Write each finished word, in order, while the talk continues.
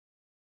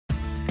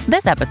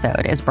This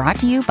episode is brought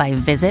to you by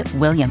Visit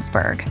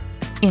Williamsburg.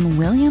 In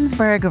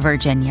Williamsburg,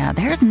 Virginia,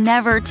 there's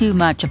never too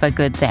much of a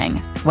good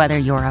thing. Whether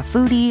you're a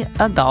foodie,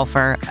 a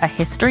golfer, a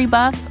history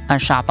buff, a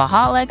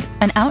shopaholic,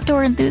 an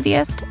outdoor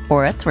enthusiast,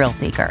 or a thrill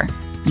seeker,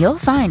 you'll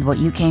find what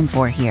you came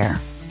for here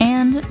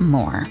and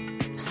more.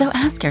 So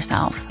ask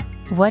yourself,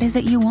 what is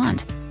it you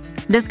want?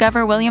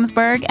 Discover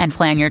Williamsburg and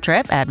plan your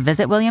trip at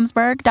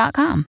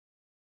visitwilliamsburg.com.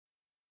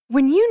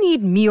 When you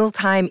need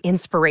mealtime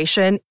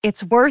inspiration,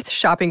 it's worth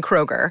shopping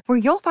Kroger, where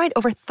you'll find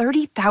over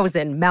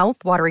 30,000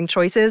 mouth-watering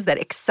choices that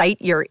excite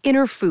your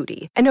inner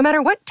foodie. And no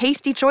matter what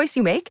tasty choice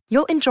you make,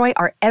 you'll enjoy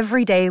our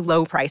everyday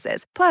low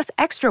prices, plus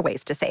extra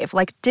ways to save,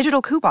 like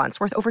digital coupons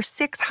worth over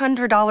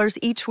 $600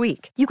 each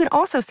week. You can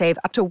also save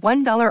up to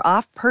 $1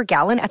 off per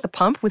gallon at the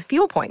pump with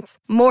fuel points.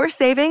 More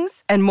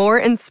savings and more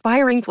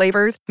inspiring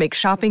flavors make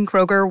shopping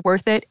Kroger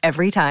worth it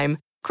every time.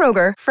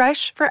 Kroger,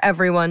 fresh for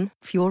everyone.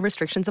 Fuel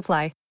restrictions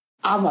apply.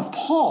 I'm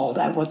appalled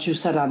at what you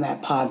said on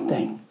that pod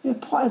thing.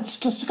 It's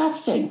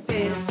disgusting.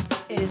 This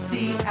is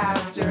the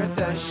After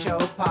the Show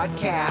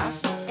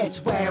podcast. It's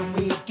where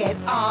we get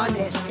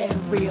honest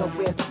and real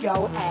with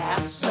yo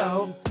ass.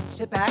 So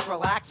sit back,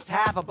 relax,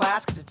 have a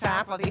blast, because it's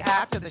time for the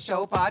After the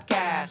Show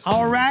podcast.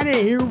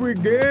 Alrighty, here we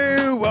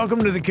go.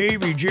 Welcome to the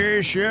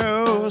KVJ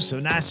Show. So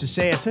nice to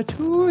say it's a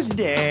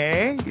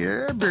Tuesday.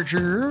 Yeah,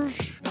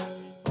 bitches.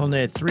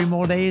 Only 3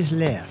 more days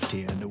left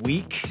here in the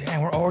week.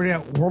 Damn, we're already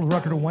at World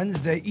Record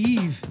Wednesday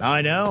Eve.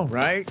 I know,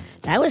 right?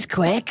 That was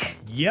quick.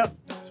 Yep.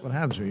 That's what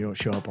happens when you don't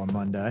show up on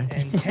Monday.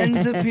 And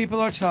tens of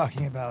people are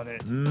talking about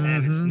it.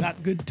 And it's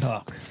not good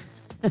talk.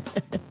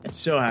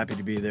 So happy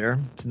to be there.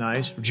 It's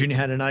nice. Virginia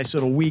had a nice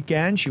little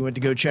weekend. She went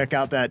to go check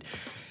out that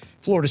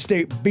Florida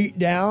State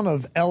beatdown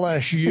of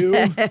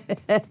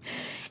LSU.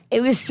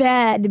 It was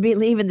sad to be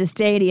leaving the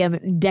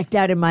stadium decked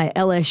out in my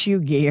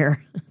LSU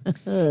gear.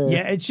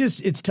 Yeah,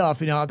 it's tough.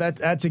 You know,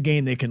 that's a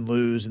game they can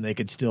lose and they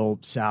could still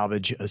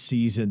salvage a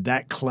season.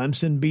 That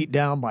Clemson beat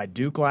down by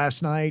Duke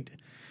last night,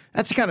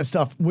 that's the kind of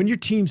stuff when your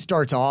team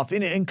starts off,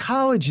 and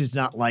college is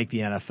not like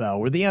the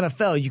NFL, where the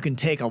NFL you can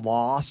take a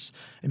loss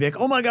and be like,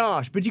 oh my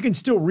gosh, but you can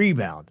still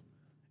rebound.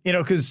 You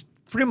know, because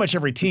pretty much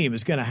every team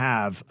is going to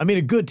have, I mean,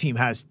 a good team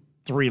has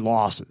 3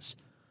 losses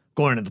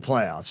going into the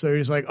playoffs. So you're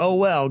just like, oh,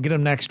 well, get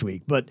them next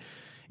week. But,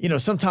 you know,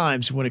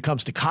 sometimes when it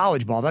comes to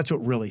college ball, that's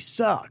what really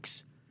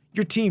sucks.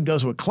 Your team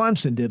does what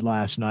Clemson did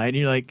last night, and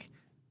you're like,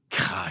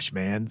 gosh,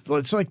 man,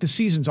 it's like the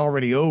season's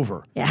already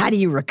over. Yeah, how do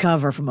you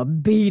recover from a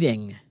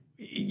beating?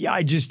 Yeah,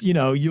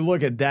 you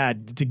look at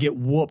that, to get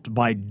whooped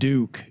by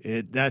Duke,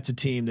 that's a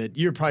team that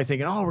you're probably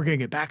thinking, oh, we're going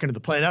to get back into the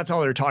play. That's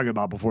all they're talking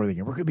about before the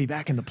game. We're going to be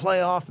back in the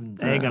playoff, and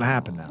it ain't going to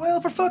happen now. Well,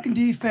 if our fucking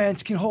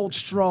defense can hold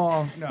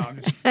strong. No, I'm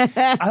just,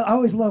 I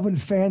always love when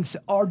fans,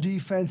 our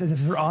defense, as if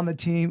they're on the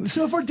team.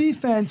 So if our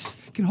defense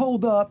can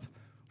hold up,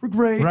 we're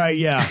great. Right,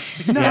 yeah.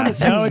 No,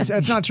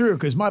 that's not true,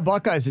 because my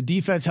Buckeyes, the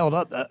defense held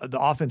up. The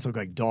offense looked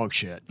like dog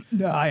shit.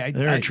 No,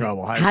 they're in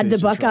trouble. How'd the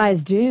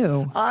Buckeyes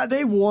do?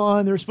 They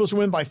won. They were supposed to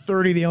win by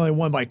 30. They only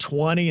won by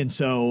 20, and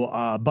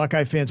so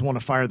Buckeye fans want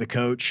to fire the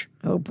coach.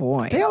 Oh,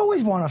 boy. They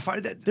always want to fire.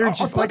 They're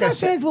just, like I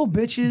said, little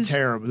bitches.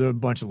 Terrible. They're a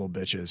bunch of little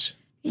bitches.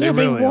 Yeah,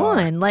 they really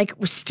won. Are. Like,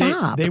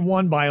 stop. They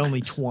won by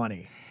only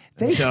 20.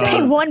 They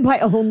won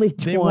by only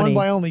 20. They won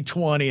by only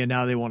 20, and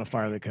now they want to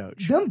fire the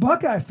coach. Them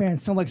Buckeye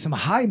fans sound like some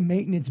high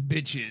maintenance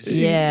bitches.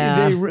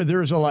 Yeah,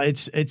 there's a lot.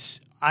 It's.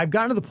 I've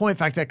gotten to the point. In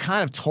fact, I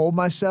kind of told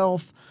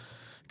myself,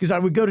 because I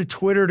would go to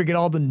Twitter to get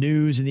all the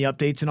news and the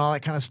updates and all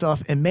that kind of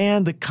stuff. And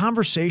man, the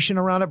conversation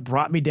around it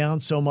brought me down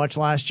so much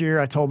last year.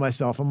 I told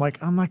myself, I'm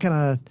not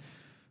gonna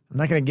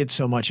get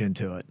so much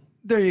into it.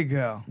 There you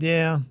go.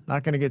 Yeah,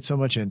 not gonna get so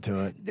much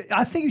into it.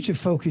 I think you should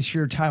focus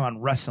your time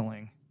on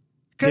wrestling.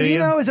 Because,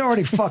 it's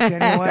already fucked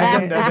anyway.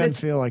 That doesn't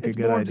feel like a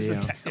good idea.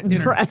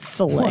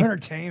 Wrestling. More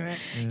entertainment.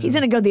 Yeah. He's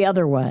going to go the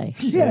other way.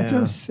 Yeah, that's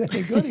what I'm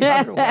saying. Go the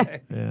other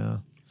way. Yeah.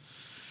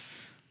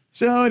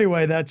 So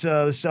anyway, that's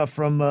the stuff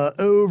from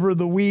over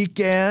the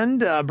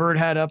weekend. Bert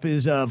had up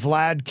his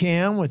Vlad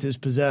cam with his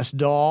possessed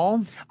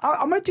doll.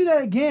 I'm going to do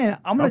that again.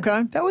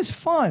 Okay. That was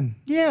fun.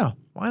 Yeah.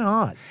 Why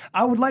not?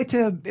 I would like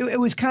to. It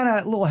was kind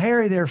of a little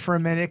hairy there for a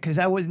minute because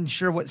I wasn't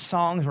sure what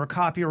songs were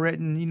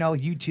copywritten. You know,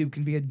 YouTube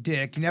can be a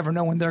dick. You never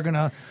know when they're going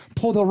to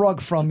pull the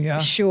rug from you.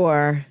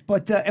 Sure.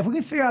 But if we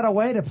can figure out a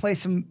way to play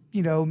some,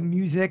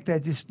 music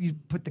that just, you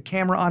put the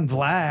camera on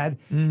Vlad,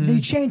 then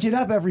you change it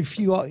up every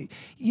few.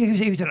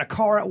 He was in a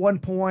car at one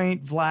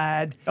point,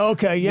 Vlad.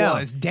 Okay, yeah.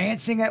 Was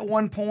dancing at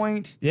one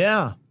point.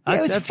 Yeah.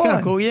 That's kind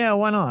of cool. Yeah,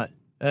 why not?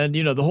 And,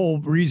 the whole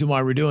reason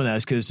why we're doing that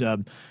is because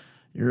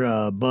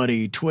your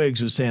buddy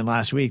Twigs was saying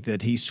last week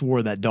that he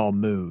swore that doll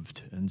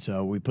moved. And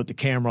so we put the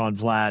camera on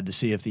Vlad to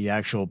see if the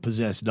actual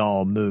possessed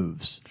doll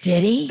moves.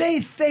 Did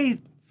he?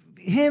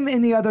 Him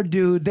and the other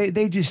dude,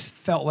 they just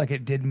felt like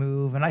it did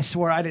move. And I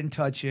swear I didn't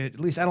touch it. At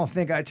least I don't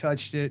think I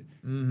touched it.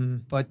 Mm-hmm.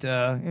 But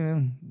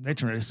they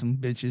turned into some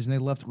bitches and they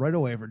left right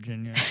away,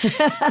 Virginia.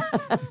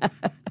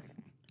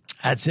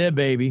 That's it,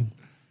 baby.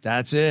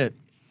 That's it.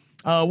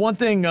 One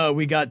thing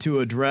we got to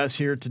address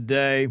here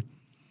today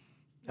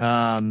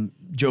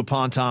Joe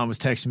Ponton was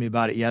texting me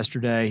about it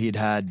yesterday. He'd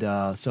had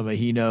somebody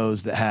he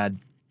knows that had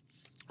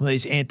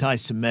these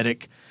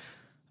anti-Semitic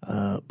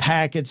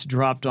packets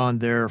dropped on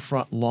their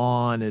front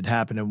lawn. It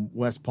happened in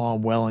West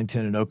Palm,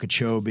 Wellington, and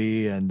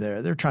Okeechobee, and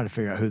they're trying to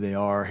figure out who they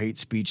are. Hate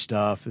speech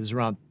stuff. It was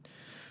around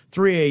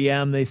 3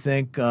 a.m., they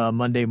think,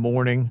 Monday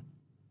morning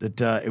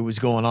that it was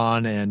going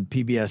on, and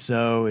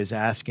PBSO is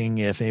asking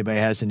if anybody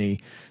has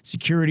any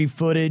security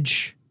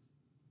footage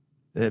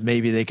that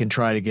maybe they can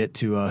try to get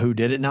to who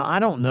did it. Now, I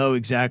don't know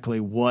exactly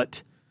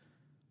what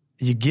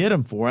you get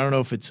them for. I don't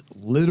know if it's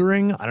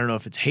littering. I don't know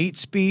if it's hate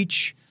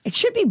speech. It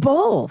should be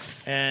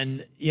both.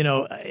 And,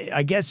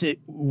 I guess it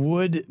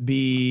would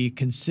be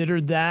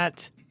considered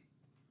that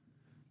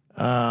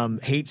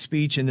hate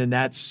speech, and then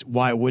that's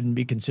why it wouldn't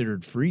be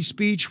considered free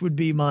speech would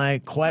be my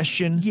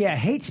question. Yeah,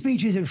 hate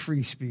speech isn't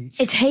free speech.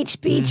 It's hate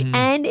speech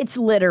and it's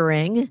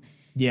littering.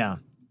 Yeah.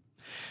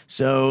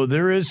 So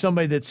there is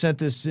somebody that sent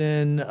this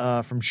in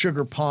from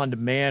Sugar Pond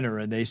Manor,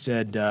 and they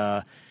said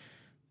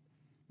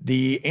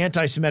the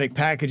anti-Semitic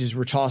packages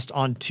were tossed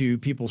onto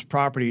people's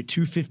property at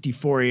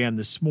 2:54 a.m.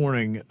 this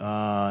morning,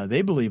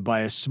 they believe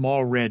by a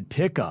small red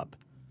pickup.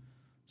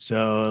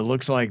 So it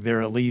looks like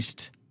they're at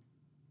least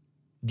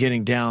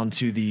getting down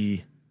to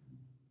the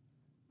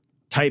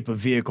type of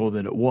vehicle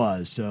that it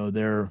was. So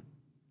they're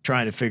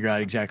trying to figure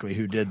out exactly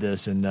who did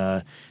this,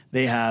 and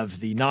they have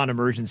the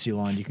non-emergency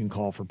line you can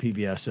call for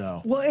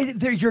PBSO. Well,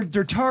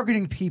 they're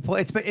targeting people.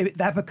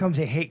 That becomes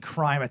a hate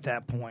crime at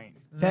that point.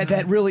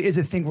 That really is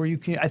a thing where you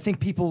can. I think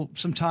people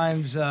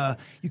sometimes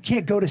you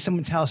can't go to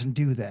someone's house and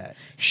do that.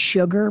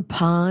 Sugar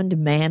Pond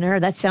Manor.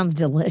 That sounds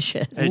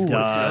delicious. It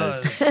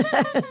does.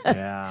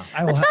 Yeah.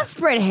 Let's not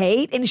spread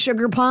hate in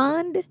Sugar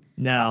Pond.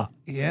 No.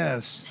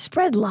 Yes.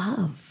 Spread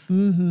love.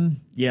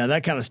 Yeah,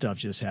 that kind of stuff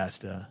just has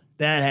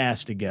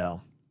to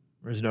go.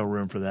 There's no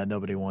room for that.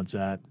 Nobody wants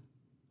that.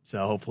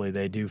 So hopefully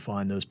they do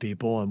find those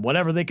people, and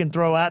whatever they can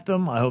throw at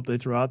them, I hope they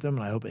throw at them,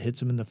 and I hope it hits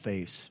them in the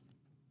face.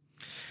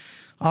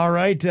 All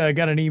right, I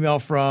got an email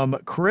from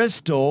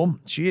Crystal.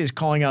 She is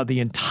calling out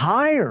the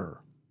entire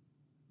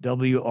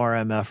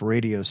WRMF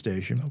radio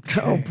station.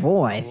 Okay. Oh,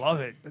 boy. I love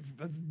it.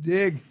 That's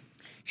dig.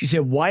 She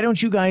said, why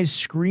don't you guys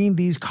screen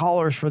these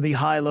callers for the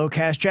high-low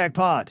cash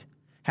jackpot?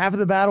 Half of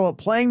the battle at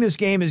playing this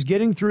game is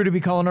getting through to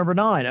be caller number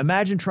 9.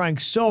 Imagine trying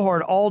so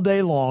hard all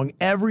day long,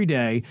 every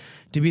day,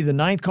 to be the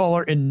 9th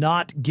caller and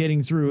not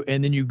getting through,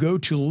 and then you go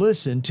to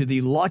listen to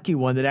the lucky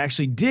one that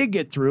actually did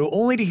get through,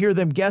 only to hear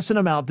them guess an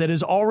amount that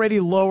is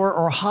already lower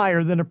or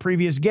higher than a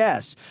previous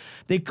guess.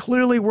 They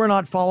clearly were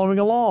not following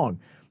along.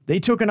 They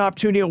took an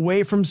opportunity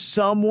away from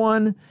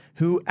someone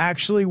who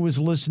actually was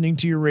listening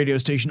to your radio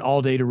station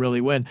all day to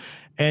really win.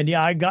 And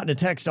yeah, I got a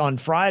text on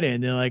Friday,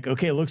 and they're like,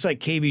 okay, it looks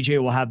like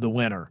KVJ will have the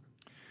winner.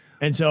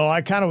 And so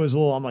I kind of was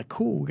I'm like,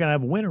 cool, we're going to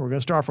have a winner. We're going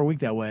to start off our week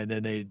that way. And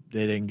then they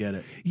didn't get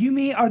it. You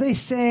mean, are they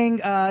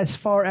saying as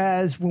far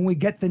as when we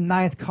get the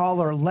 9th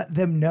caller, let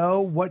them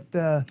know what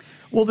the...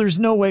 Well, there's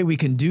no way we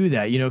can do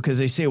that, because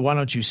they say, why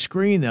don't you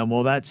screen them?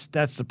 Well, that's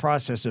the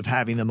process of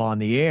having them on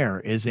the air,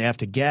 is they have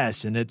to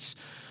guess. And it's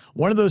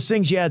one of those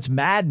things, yeah, it's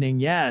maddening,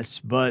 yes,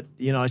 but,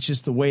 it's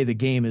just the way the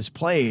game is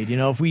played.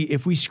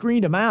 If we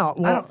screened them out,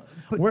 well...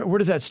 Where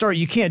does that start?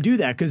 You can't do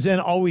that, because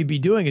then all we'd be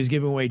doing is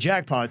giving away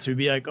jackpots. We'd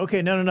be like,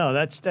 okay, no,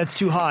 that's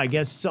too high.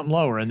 Guess something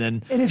lower, and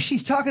then. And if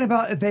she's talking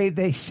about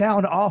they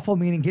sound awful,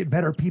 meaning get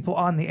better people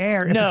on the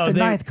air. If it's the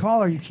 9th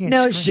caller, you can't.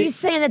 No, she's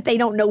saying that they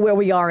don't know where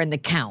we are in the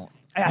count.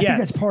 I think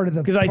that's part of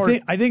the. Because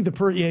I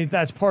think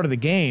that's part of the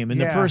game,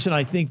 and the person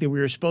I think that we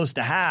were supposed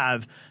to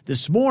have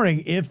this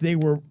morning, if they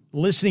were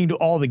listening to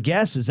all the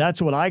guesses,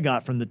 that's what I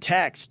got from the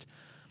text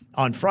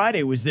on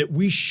Friday, was that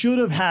we should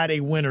have had a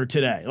winner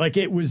today. Like,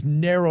 it was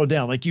narrowed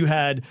down. Like, you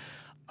had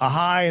a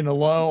high and a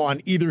low on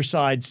either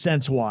side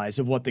sense-wise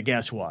of what the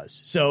guess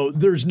was. So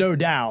there's no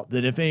doubt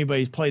that if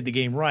anybody's played the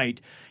game right,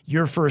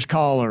 your first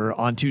caller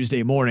on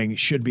Tuesday morning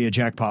should be a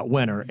jackpot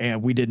winner,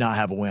 and we did not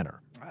have a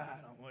winner.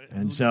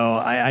 And so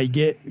I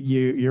get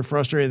you're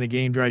frustrated, the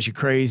game drives you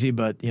crazy,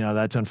 but,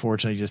 that's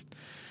unfortunately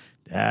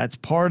that's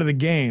part of the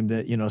game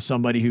that,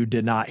 somebody who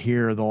did not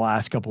hear the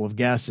last couple of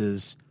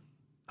guesses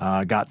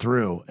got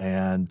through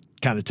and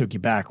kind of took you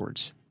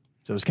backwards.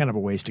 So it's kind of a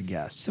wasted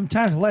guess.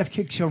 Sometimes life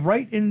kicks you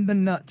right in the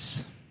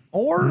nuts.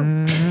 Or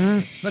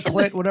the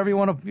clit, whatever you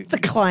want to... The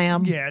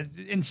clam. Yeah,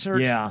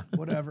 insert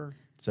whatever.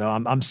 So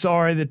I'm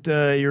sorry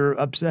that you're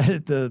upset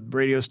at the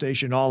radio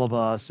station, all of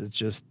us. It's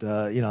just,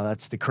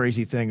 that's the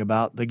crazy thing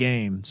about the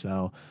game.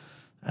 So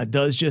that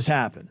does just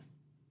happen.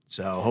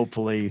 So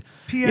hopefully,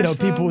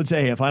 people would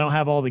say, hey, if I don't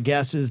have all the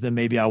guesses, then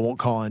maybe I won't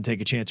call and take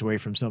a chance away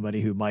from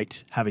somebody who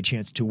might have a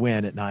chance to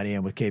win at 9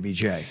 a.m. with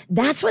KBJ.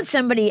 That's what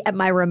somebody at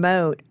my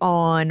remote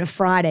on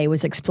Friday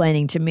was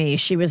explaining to me.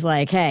 She was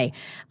like, hey,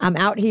 I'm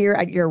out here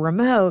at your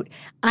remote.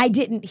 I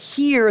didn't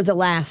hear the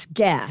last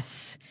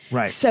guess.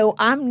 Right. So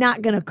I'm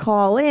not going to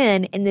call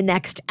in the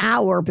next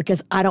hour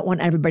because I don't want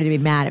everybody to be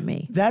mad at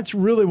me. That's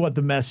really what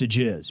the message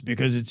is,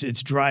 because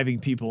it's driving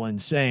people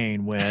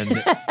insane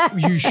when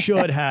you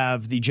should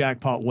have the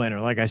jackpot winner.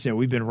 Like I said,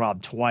 we've been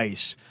robbed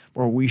twice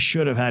where we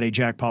should have had a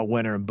jackpot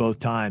winner, and both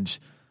times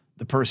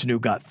the person who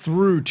got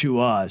through to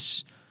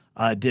us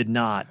did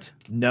not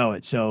know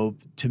it. So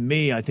to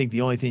me, I think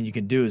the only thing you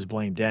can do is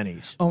blame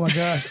Denny's. Oh my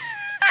gosh.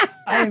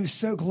 I am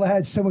so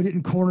glad someone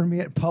didn't corner me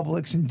at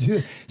Publix and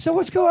do. So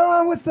what's going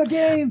on with the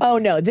game? Oh,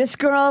 no. This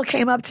girl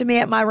came up to me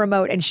at my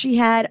remote, and she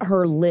had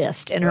her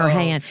list in her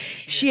hand.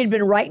 She had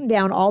been writing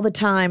down all the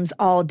times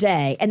all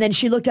day, and then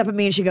she looked up at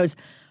me and she goes,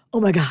 oh,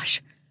 my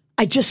gosh,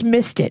 I just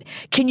missed it.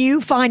 Can you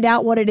find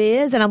out what it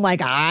is? And I'm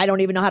like, I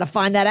don't even know how to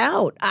find that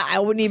out. I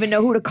wouldn't even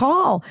know who to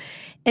call.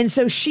 And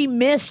so she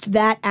missed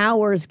that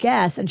hour's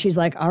guess, and she's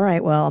like, all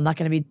right, well, I'm not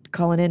going to be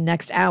calling in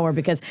next hour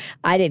because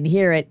I didn't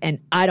hear it, and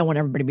I don't want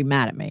everybody to be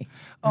mad at me.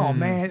 Oh,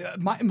 man.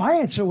 My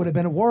answer would have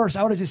been worse.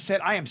 I would have just said,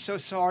 I am so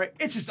sorry.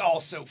 It's just all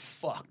so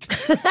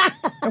fucked.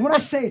 And when I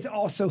say it's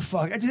all so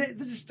fucked,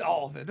 just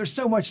all of it. There's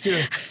so much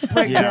to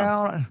break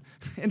down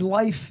in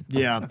life.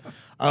 Yeah.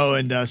 Oh,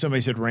 and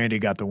somebody said Randy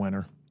got the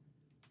winner.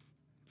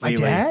 My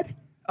dad?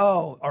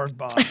 Oh, our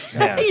boss.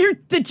 Yeah. You're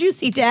the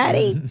juicy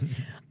daddy?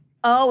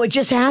 Oh, it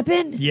just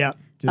happened? Yeah.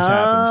 Just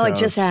happened. So, it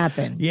just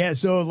happened. Yeah,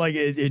 so like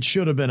it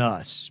should have been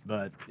us.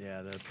 But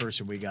yeah, the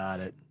person we got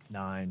at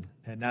 9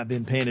 had not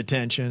been paying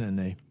attention, and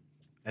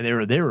they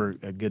were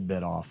a good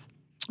bit off.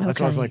 That's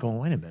why I was like, oh,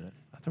 wait a minute.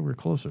 I thought we were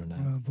closer than that.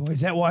 Oh, boy.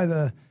 Is that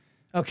why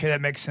okay, that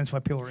makes sense why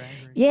people were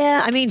angry.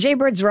 Yeah, I mean, Jay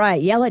Bird's right.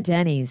 Yell at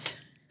Denny's.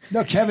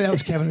 No, Kevin, that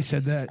was Kevin who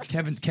said that.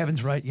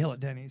 Kevin's right. Yell at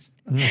Denny's.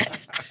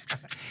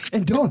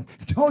 And don't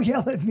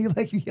yell at me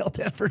like you yelled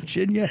at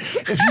Virginia.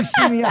 If you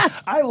see me,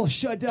 I will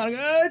shut down.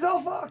 It's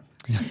all fucked.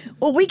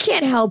 Well, we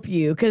can't help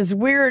you because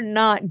we're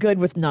not good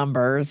with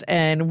numbers,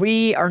 and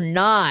we are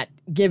not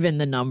given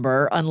the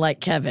number,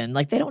 unlike Kevin.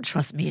 Like, they don't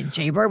trust me and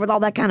Jay Bird with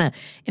all that kind of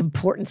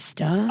important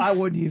stuff. I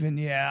wouldn't even,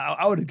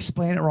 I would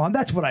explain it wrong.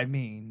 That's what I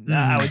mean.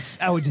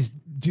 I would just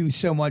do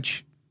so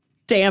much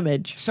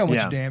damage. So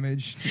much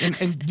damage.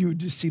 And you would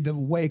just see the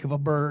wake of a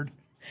bird.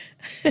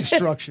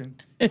 Destruction.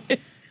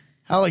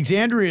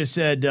 Alexandria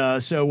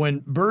said, so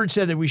when Bird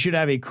said that we should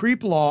have a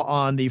creep law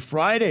on the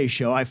Friday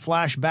show, I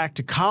flashed back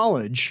to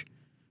college.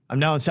 I'm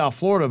now in South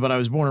Florida, but I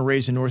was born and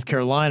raised in North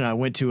Carolina. I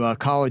went to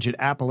college at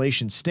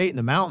Appalachian State in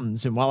the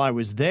mountains, and while I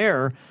was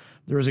there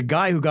was a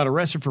guy who got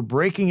arrested for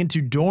breaking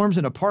into dorms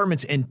and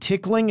apartments and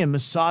tickling and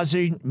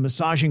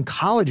massaging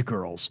college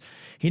girls.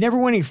 He never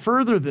went any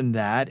further than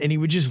that, and he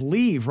would just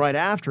leave right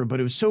after,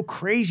 but it was so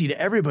crazy to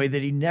everybody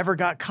that he never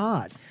got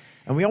caught.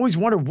 And we always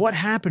wondered what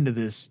happened to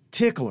this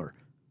tickler.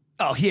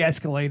 Oh, he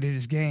escalated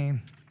his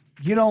game.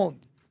 You don't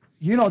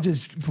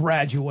just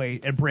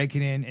graduate at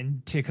breaking in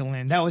and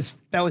tickling. That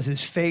was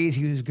his phase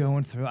he was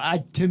going through.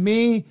 To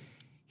me,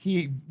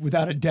 he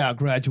without a doubt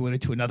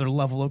graduated to another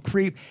level of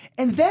creep.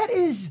 And that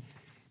is,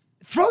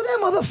 throw that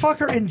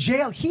motherfucker in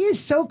jail. He is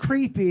so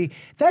creepy.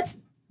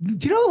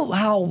 Do you know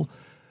how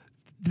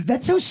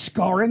that's so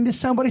scarring to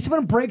somebody?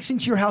 Someone breaks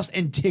into your house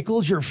and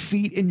tickles your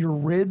feet and your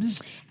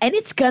ribs. And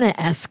it's gonna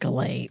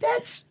escalate.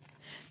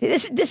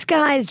 This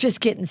guy is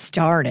just getting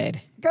started.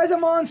 The guy's a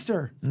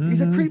monster. Mm-hmm. He's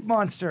a creep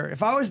monster.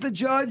 If I was the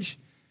judge,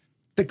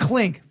 the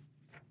clink,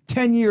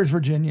 10 years,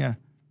 Virginia.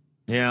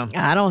 Yeah.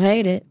 I don't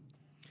hate it.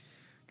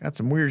 Got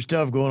some weird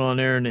stuff going on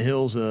there in the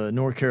hills of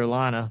North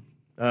Carolina.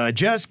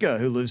 Jessica,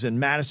 who lives in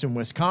Madison,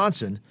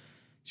 Wisconsin,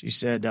 she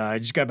said, I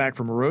just got back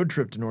from a road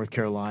trip to North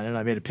Carolina, and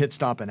I made a pit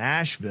stop in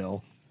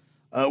Asheville,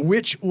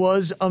 which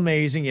was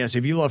amazing. Yes,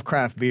 if you love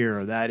craft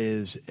beer, that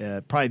is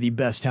probably the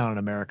best town in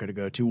America to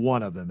go to,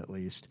 one of them at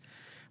least.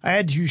 I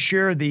had to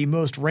share the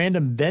most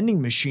random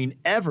vending machine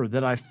ever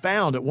that I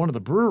found at one of the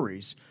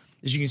breweries.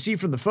 As you can see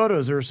from the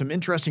photos, there are some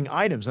interesting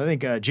items. I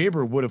think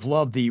Jaber would have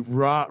loved the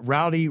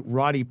Rowdy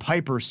Roddy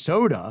Piper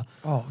soda.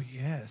 Oh,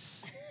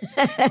 yes.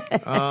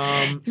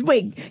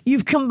 Wait,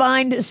 you've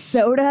combined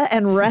soda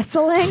and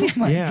wrestling? Oh,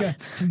 my God.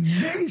 It's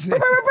amazing.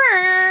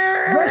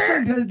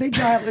 Wrestling, they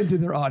dial into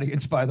their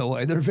audience, by the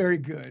way. They're very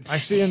good. I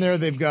see in there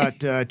they've got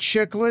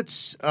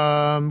Chiclets,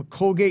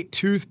 Colgate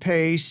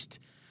toothpaste.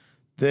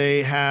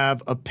 They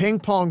have a ping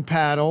pong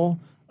paddle,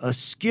 a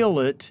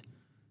skillet,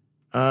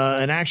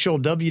 an actual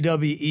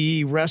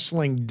WWE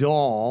wrestling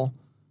doll.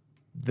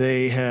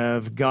 They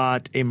have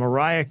got a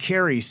Mariah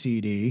Carey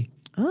CD.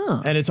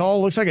 Oh. And it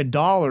all looks like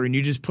 $1, and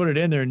you just put it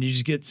in there, and you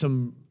just get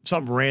something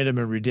random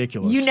and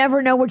ridiculous. You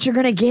never know what you're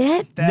going to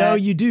get? No,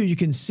 you do. You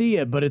can see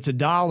it, but it's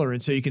 $1,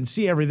 and so you can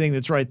see everything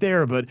that's right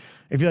there. But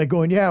if you're like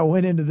going, I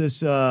went into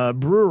this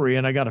brewery,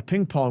 and I got a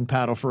ping pong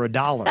paddle for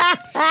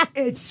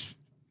 $1.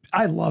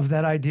 I love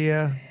that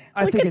idea.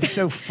 I think it's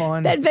so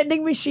fun. That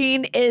vending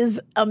machine is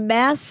a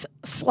mess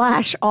 /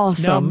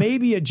 awesome. Now,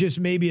 maybe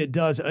it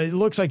does. It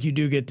looks like you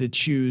do get to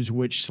choose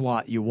which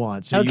slot you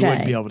want, so you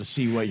wouldn't be able to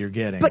see what you're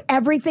getting. But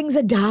everything's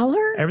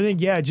 $1? Everything,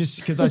 yeah, just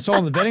because I saw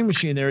in the vending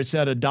machine there, it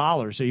said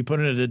 $1. So you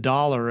put in at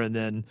 $1 and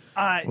then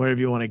whatever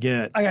you want to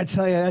get. I got to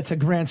tell you, that's a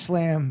grand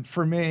slam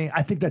for me.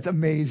 I think that's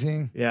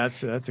amazing. Yeah,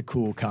 that's a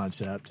cool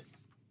concept.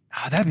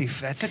 Oh,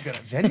 that's a good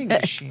vending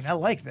machine. I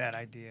like that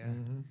idea.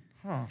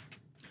 Mm-hmm. Huh.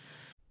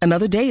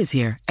 Another day is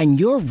here, and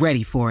you're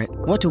ready for it.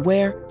 What to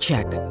wear?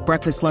 Check.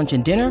 Breakfast, lunch,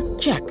 and dinner?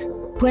 Check.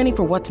 Planning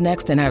for what's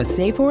next and how to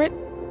save for it?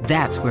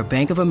 That's where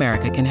Bank of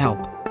America can help.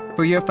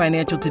 For your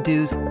financial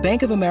to-dos,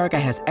 Bank of America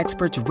has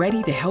experts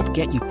ready to help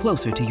get you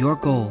closer to your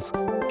goals.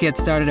 Get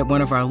started at one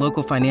of our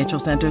local financial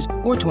centers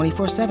or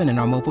 24/7 in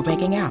our mobile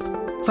banking app.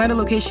 Find a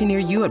location near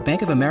you at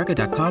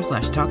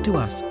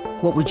bankofamerica.com/talktous.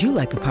 What would you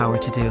like the power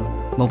to do?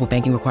 Mobile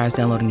banking requires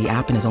downloading the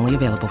app and is only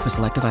available for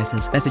select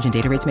devices. Message and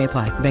data rates may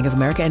apply. Bank of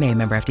America N.A.,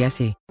 member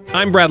FDIC.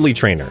 I'm Bradley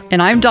Trainer.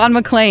 And I'm Don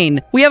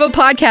McClain. We have a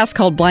podcast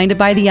called Blinded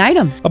by the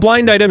Item. A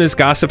blind item is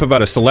gossip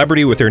about a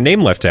celebrity with their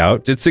name left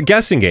out. It's a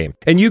guessing game,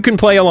 and you can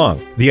play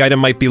along. The item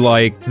might be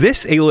like,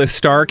 this A-list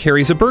star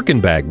carries a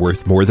Birkin bag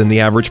worth more than the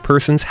average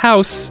person's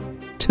house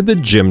to the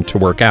gym to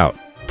work out.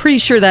 Pretty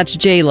sure that's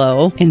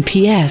J-Lo. And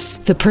P.S.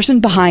 the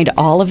person behind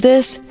all of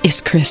this is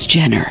Kris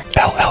Jenner,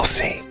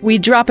 LLC. We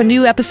drop a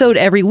new episode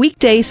every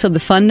weekday so the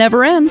fun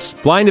never ends.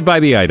 Blinded by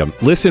the Item.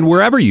 Listen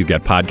wherever you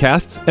get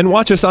podcasts and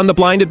watch us on the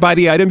Blinded by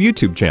the Item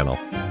YouTube channel.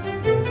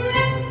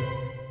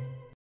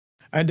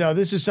 And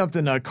this is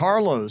something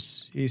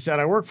Carlos, he said,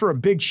 I work for a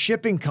big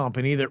shipping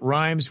company that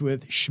rhymes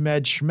with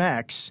Schmed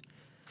Schmecks.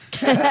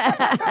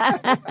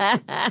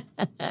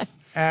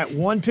 At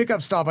one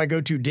pickup stop I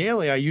go to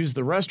daily, I use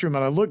the restroom and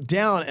I look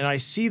down and I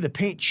see the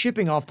paint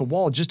chipping off the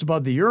wall just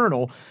above the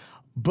urinal,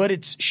 but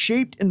it's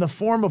shaped in the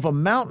form of a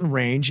mountain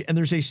range and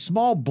there's a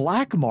small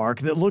black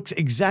mark that looks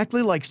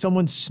exactly like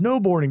someone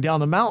snowboarding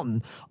down the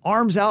mountain,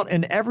 arms out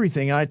and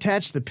everything. I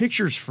attached the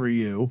pictures for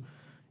you.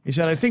 He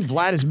said, I think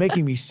Vlad is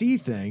making me see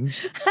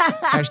things.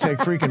 Hashtag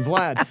freaking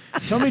Vlad.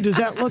 Tell me, does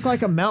that look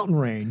like a mountain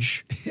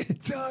range?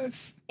 It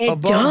does.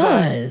 It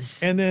does.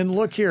 That? And then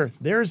look here.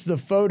 There's the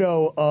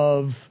photo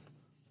of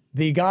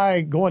the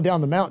guy going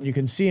down the mountain. You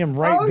can see him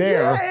right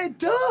there. Yeah, it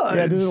does.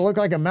 Yeah, does it look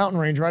like a mountain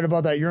range right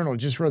above that urinal,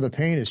 just where the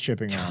paint is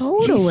chipping off?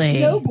 Totally.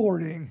 He's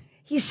snowboarding.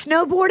 He's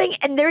snowboarding,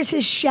 and there's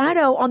his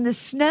shadow on the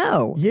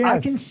snow. Yeah, I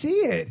can see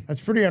it.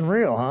 That's pretty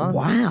unreal, huh?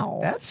 Wow.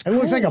 That's It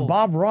looks like a cool.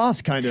 Bob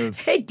Ross kind of.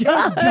 It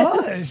does. It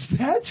does.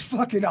 That's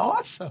fucking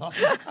awesome.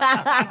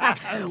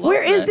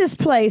 Where is this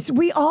place?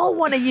 We all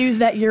want to use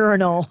that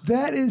urinal.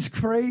 That is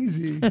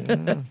crazy.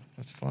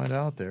 Let's find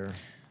out there.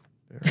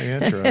 Very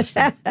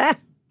interesting.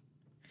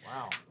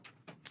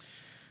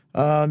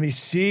 Let me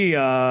see.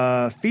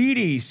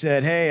 Feedy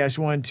said, hey, I just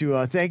wanted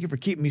to thank you for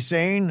keeping me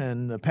sane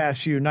in the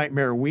past few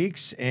nightmare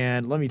weeks.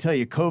 And let me tell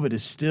you, COVID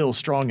is still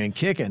strong and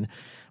kicking.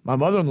 My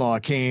mother-in-law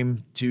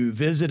came to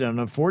visit, and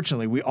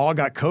unfortunately, we all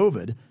got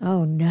COVID.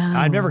 Oh, no.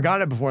 I've never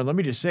got it before. And let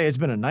me just say, it's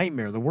been a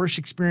nightmare, the worst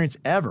experience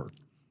ever.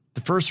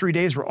 The first 3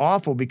 days were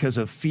awful because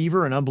of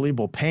fever and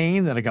unbelievable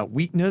pain. Then I got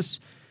weakness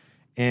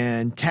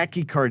and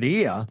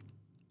tachycardia.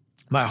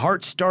 My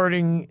heart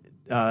starting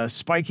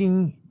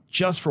spiking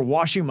just for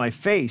washing my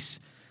face.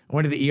 I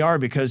went to the ER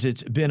because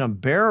it's been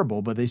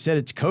unbearable, but they said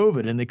it's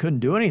COVID and they couldn't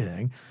do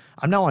anything.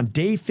 I'm now on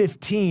day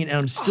 15 and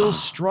I'm still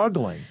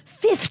struggling.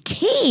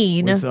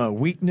 15? With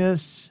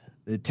weakness,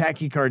 the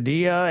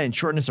tachycardia, and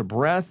shortness of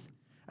breath.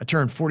 I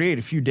turned 48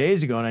 a few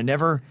days ago and I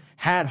never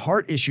had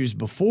heart issues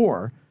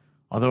before,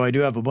 although I do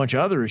have a bunch of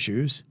other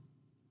issues.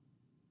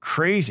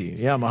 Crazy.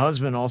 Yeah, my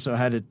husband also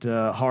had it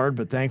hard,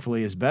 but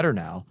thankfully is better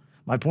now.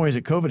 My point is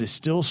that COVID is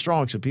still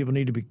strong, so people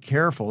need to be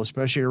careful,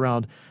 especially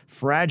around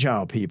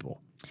fragile people.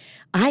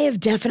 I have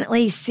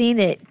definitely seen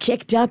it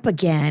kicked up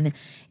again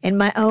in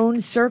my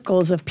own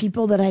circles of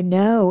people that I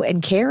know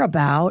and care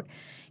about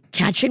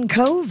catching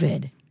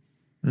COVID.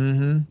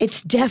 Mm-hmm.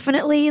 It's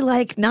definitely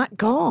like not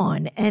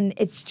gone. And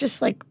it's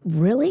just like,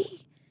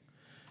 really?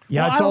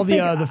 Yeah, Well, I saw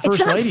the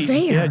first it's not lady.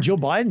 fair. Yeah, Jill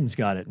Biden's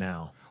got it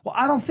now. Well,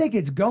 I don't think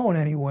it's going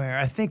anywhere.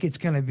 I think it's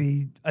going to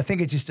be, I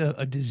think it's just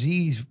a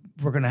disease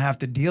we're going to have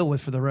to deal with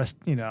for the rest,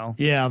 you know.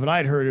 Yeah, but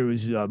I'd heard it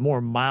was more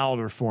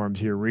milder forms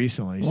here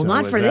recently. Well, so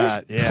not with for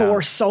that, this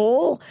poor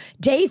soul.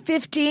 Day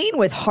 15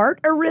 with heart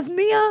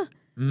arrhythmia?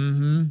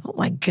 Mm-hmm. Oh,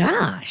 my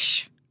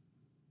gosh.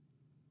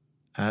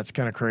 That's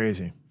kind of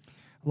crazy.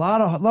 A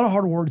lot of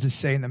hard words to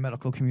say in the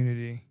medical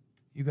community.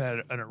 You got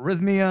an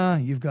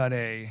arrhythmia. You've got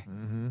a...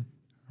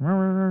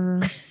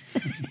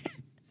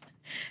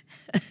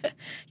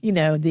 You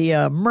know,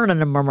 the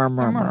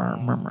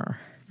murmur.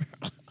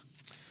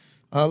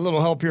 A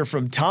little help here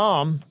from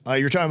Tom.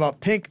 You're talking about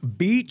Pink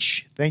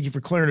Beach. Thank you for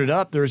clearing it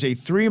up. There's a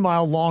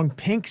 3-mile-long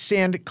pink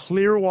sand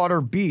Clearwater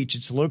beach.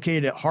 It's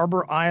located at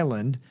Harbor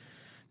Island.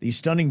 The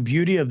stunning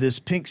beauty of this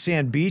pink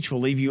sand beach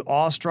will leave you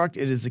awestruck.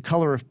 It is the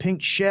color of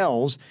pink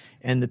shells,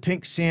 and the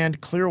pink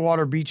sand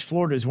Clearwater Beach,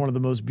 Florida is one of the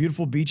most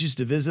beautiful beaches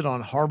to visit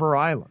on Harbor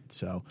Island.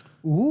 So,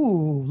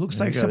 ooh, looks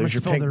like someone There's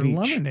your spilled pink their beach.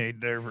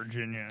 lemonade there,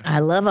 Virginia. I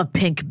love a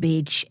pink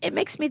beach. It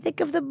makes me think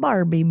of the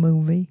Barbie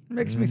movie.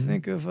 Makes me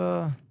think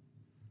of,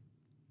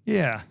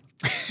 yeah,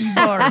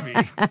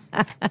 Barbie.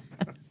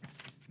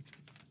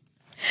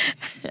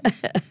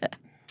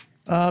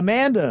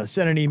 Amanda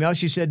sent an email.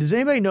 She said, does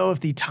anybody know if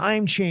the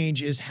time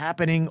change is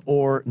happening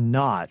or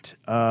not?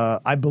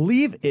 I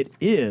believe it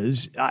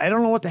is. I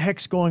don't know what the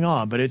heck's going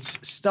on, but it's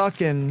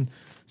stuck in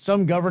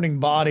some governing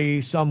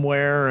body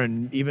somewhere.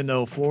 And even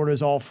though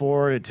Florida's all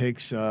for it, it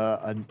takes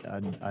a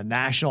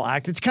national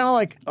act. It's kind of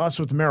like us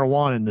with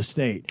marijuana in the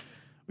state.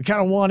 We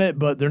kind of want it,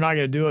 but they're not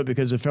going to do it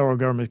because the federal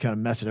government kind of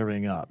messing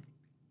everything up.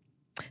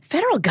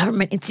 Federal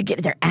government needs to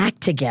get their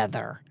act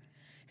together.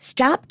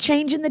 Stop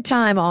changing the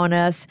time on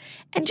us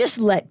and just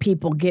let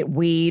people get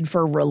weed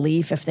for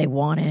relief if they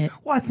want it.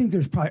 Well, I think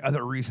there's probably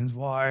other reasons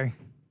why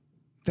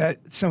that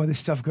some of this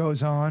stuff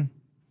goes on.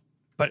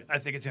 But I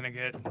think it's going to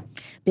get...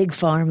 Big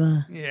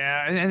pharma.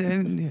 Yeah,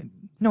 and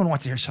no one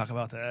wants to hear us talk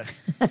about that.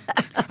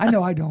 I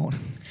know I don't.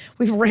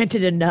 We've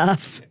ranted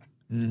enough.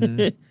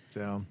 Mm-hmm.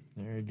 So,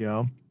 there you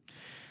go.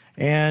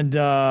 And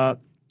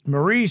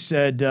Marie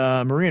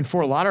in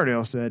Fort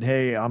Lauderdale said,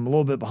 hey, I'm a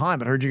little bit behind,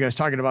 but I heard you guys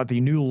talking about the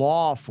new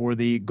law for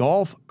the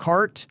golf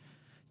cart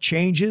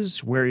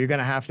changes where you're going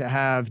to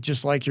have,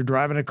 just like you're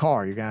driving a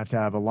car, you're going to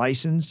have a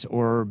license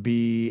or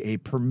be a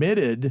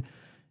permitted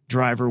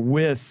driver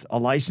with a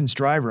licensed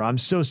driver. I'm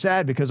so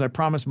sad because I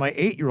promised my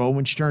 8-year-old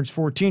when she turns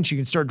 14, she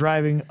can start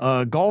driving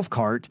a golf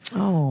cart.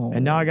 Oh.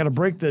 And now I got to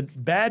break the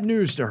bad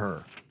news to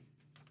her.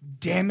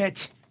 Damn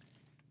it.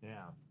 Yeah.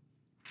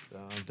 So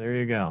there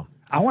you go.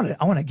 I want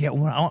to get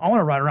one. I want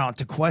to ride around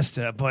to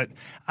Tequesta, but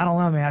I don't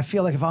know, man. I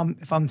feel like if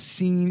I'm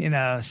seen in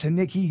a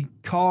Sanicki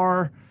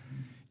car,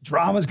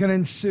 drama's gonna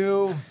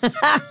ensue.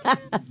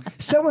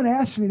 Someone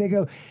asked me, they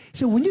go,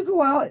 so when you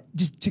go out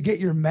just to get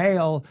your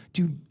mail,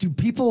 do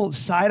people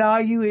side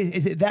eye you?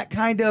 Is it that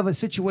kind of a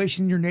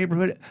situation in your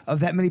neighborhood of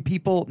that many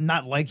people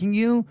not liking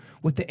you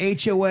with the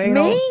HOA? And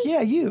Me? all?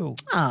 Yeah, you.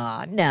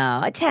 Oh,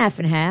 no, it's half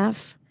and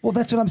half. Well,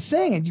 that's what I'm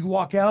saying. You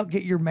walk out,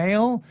 get your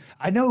mail.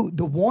 I know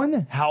the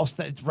one house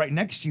that's right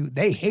next to you,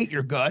 they hate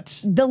your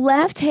guts. The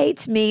left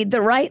hates me.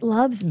 The right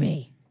loves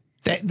me.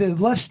 The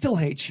left still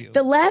hates you.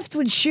 The left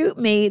would shoot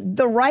me.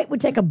 The right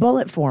would take a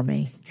bullet for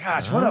me.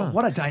 Gosh,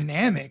 what a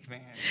dynamic, man.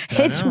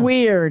 It's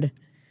weird.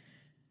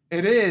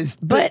 It is.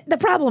 But the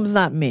problem's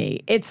not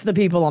me. It's the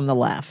people on the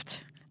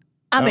left.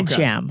 I'm a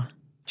gem.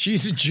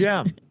 She's a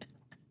gem.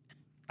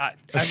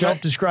 A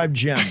self-described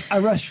gem. I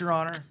rest your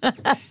honor.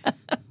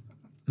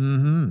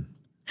 Mm-hmm.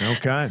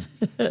 Okay.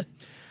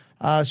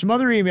 Some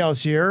other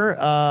emails here.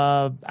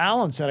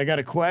 Alan said, I got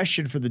a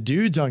question for the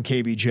dudes on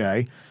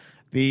KBJ.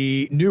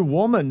 The new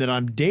woman that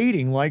I'm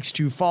dating likes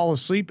to fall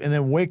asleep and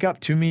then wake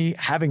up to me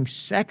having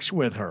sex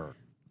with her.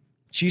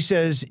 She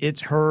says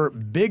it's her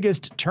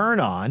biggest turn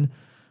on.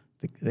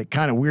 That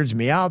kind of weirds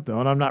me out, though,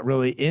 and I'm not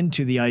really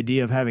into the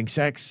idea of having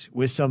sex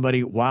with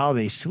somebody while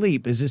they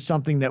sleep. Is this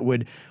something that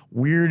would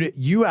weird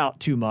you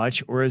out too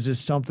much, or is this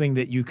something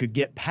that you could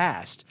get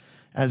past?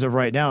 As of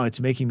right now,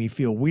 it's making me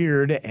feel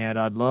weird, and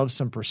I'd love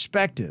some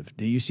perspective.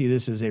 Do you see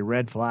this as a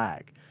red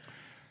flag?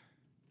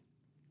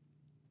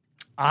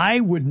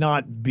 I would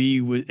not be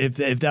with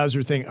if that was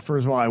your thing.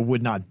 First of all, I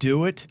would not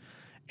do it,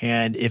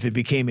 and if it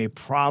became a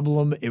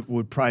problem, it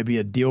would probably be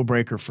a deal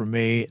breaker for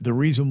me. The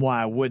reason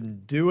why I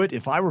wouldn't do it,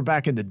 if I were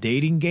back in the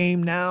dating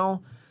game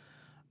now,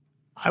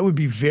 I would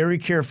be very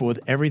careful with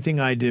everything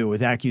I do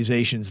with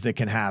accusations that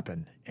can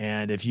happen.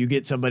 And if you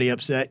get somebody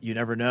upset, you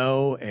never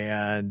know.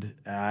 And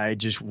I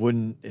just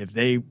wouldn't, if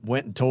they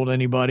went and told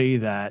anybody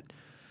that,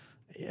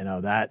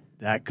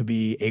 that could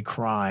be a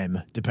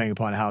crime depending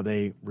upon how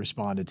they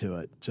responded to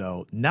it.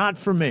 So not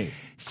for me.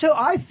 So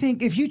I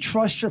think if you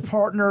trust your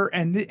partner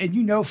and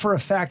you know for a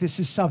fact this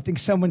is something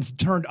someone's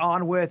turned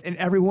on with and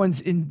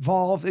everyone's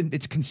involved and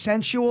it's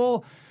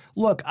consensual.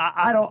 Look,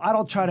 I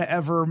don't try to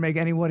ever make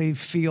anybody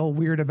feel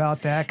weird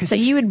about that. So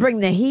you would bring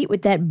the heat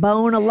with that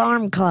bone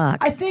alarm clock.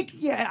 I think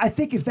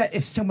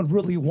if someone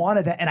really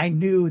wanted that and I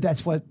knew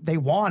that's what they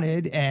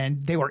wanted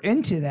and they were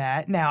into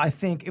that. Now I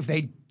think if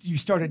you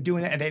started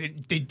doing it and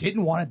they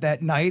didn't want it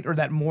that night or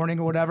that morning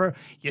or whatever,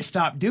 you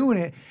stop doing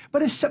it.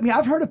 But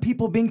I've heard of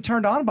people being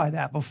turned on by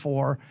that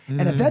before,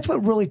 and if that's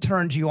what really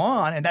turns you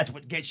on and that's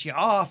what gets you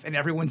off, and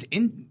everyone's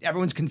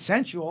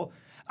consensual,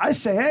 I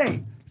say,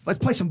 hey, let's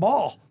play some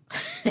ball.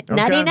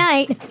 Nighty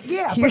night.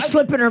 Yeah, you're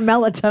slipping her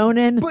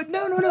melatonin. But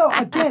no.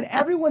 Again,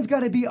 everyone's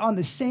got to be on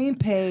the same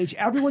page.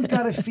 Everyone's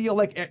got to feel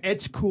like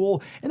it's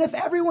cool. And if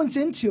everyone's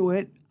into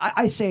it,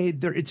 I say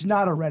it's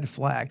not a red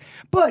flag.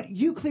 But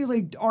you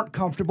clearly aren't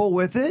comfortable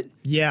with it.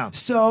 Yeah.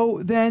 So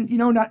then,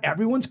 not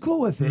everyone's cool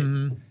with it.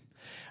 Mm-hmm.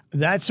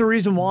 That's the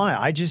reason why.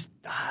 I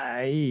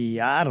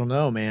don't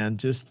know, man.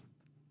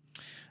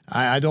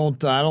 I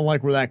don't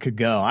like where that could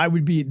go.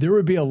 There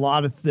would be a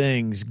lot of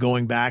things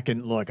going back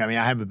and look, I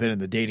haven't been in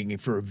the dating game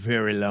for a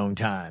very long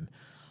time,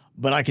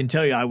 but I can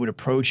tell you I would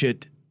approach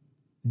it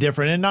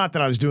different. And not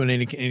that I was doing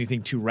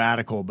anything too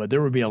radical, but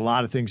there would be a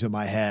lot of things in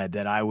my head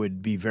that I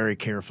would be very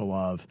careful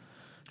of.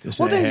 To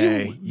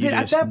say,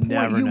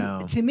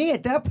 To me,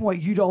 at that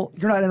point, you're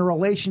not in a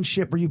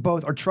relationship where you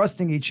both are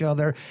trusting each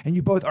other and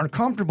you both are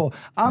comfortable.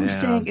 I'm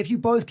saying if you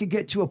both could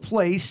get to a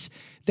place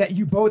that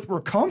you both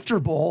were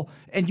comfortable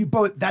and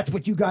that's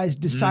what you guys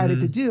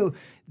decided to do,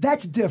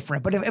 that's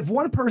different. But if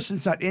one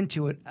person's not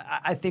into it,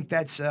 I think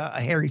that's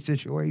a hairy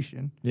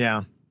situation.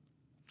 Yeah.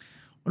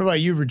 What about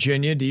you,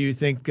 Virginia? Do you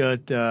think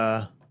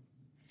that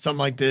something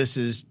like this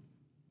is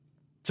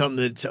something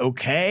that's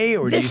okay,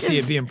 or do you see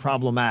it being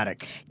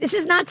problematic? This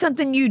is not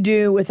something you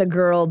do with a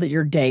girl that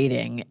you're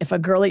dating. If a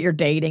girl that you're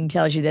dating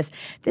tells you this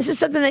is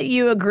something that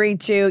you agree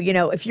to. You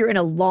know, if you're in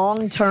a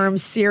long-term,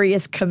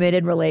 serious,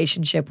 committed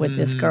relationship with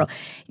this girl,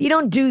 you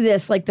don't do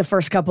this like the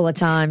first couple of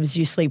times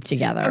you sleep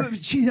together.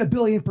 She's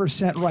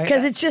 1,000,000,000% right.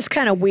 Because it's just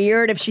kind of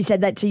weird if she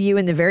said that to you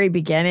in the very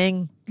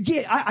beginning.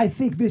 Yeah, I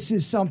think this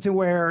is something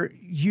where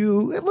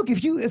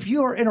if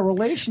you're in a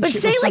relationship,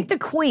 but say like the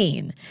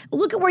Queen.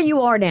 Look at where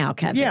you are now,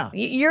 Kevin. Yeah.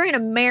 You're in a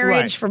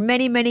marriage for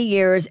many, many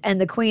years, and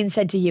the Queen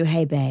said to you,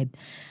 "Hey, babe,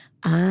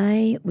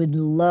 I would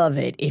love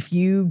it if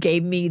you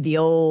gave me the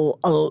old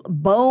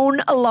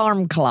bone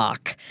alarm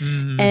clock.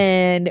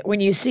 And when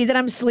you see that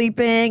I'm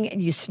sleeping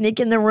and you sneak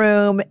in the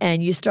room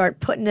and you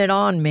start putting it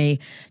on me,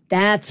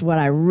 that's what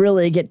I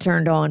really get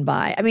turned on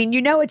by." I mean,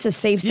 you know it's a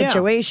safe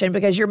situation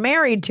because you're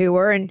married to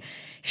her and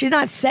she's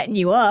not setting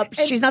you up.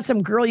 She's not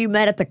some girl you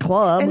met at the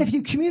club. And if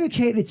you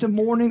communicate, it's a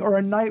morning or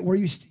a night where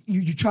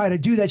you try to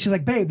do that. She's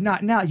like, "Babe,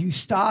 not now." You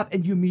stop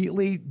and you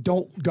immediately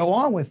don't go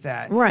on with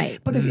that. Right.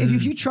 But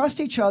if you trust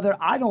each other,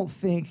 I don't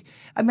think.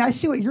 I mean, I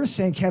see what you're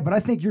saying, Kev, but I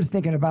think you're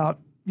thinking about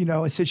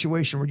a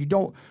situation where you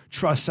don't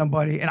trust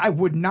somebody, and I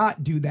would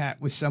not do that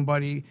with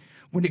somebody.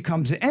 When it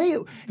comes to any,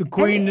 the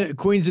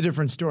Queen's a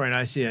different story, and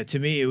I see it. To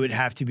me, it would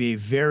have to be a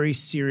very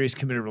serious,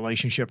 committed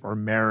relationship or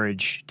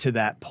marriage to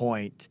that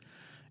point.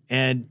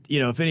 And,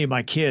 if any of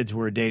my kids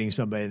were dating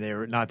somebody, they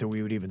were not that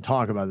we would even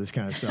talk about this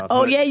kind of stuff.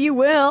 Oh, yeah, you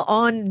will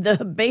on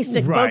the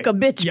Basic Book of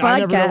Bitch podcast. I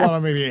never know what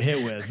I'm going to get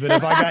hit with. But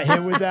if I got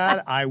hit with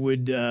that, I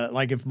would,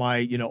 like if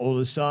my,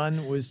 oldest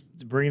son was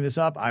bringing this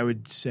up, I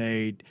would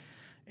say,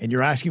 and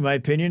you're asking my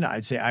opinion,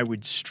 I'd say I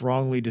would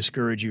strongly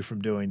discourage you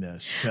from doing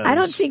this. I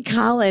don't see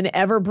Colin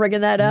ever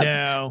bringing that up.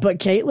 No. But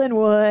Caitlin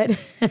would.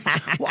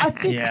 Well,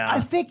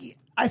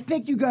 I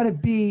think you got to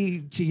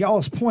be, to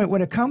y'all's point,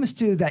 when it comes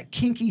to that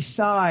kinky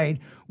side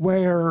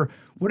where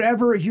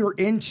whatever you're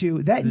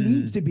into, that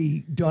needs to be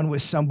done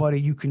with somebody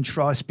you can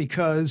trust,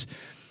 because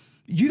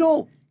you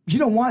don't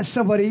want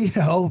somebody,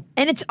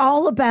 And it's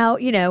all about,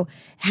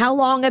 how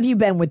long have you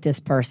been with this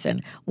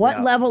person?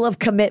 What level of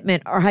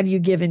commitment have you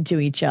given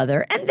to each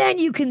other? And then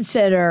you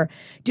consider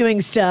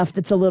doing stuff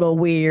that's a little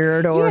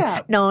weird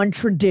or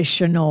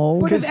non-traditional.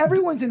 But if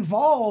everyone's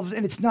involved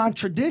and it's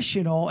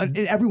non-traditional and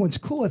everyone's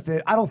cool with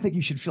it, I don't think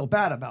you should feel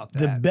bad about that.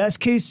 The best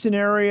case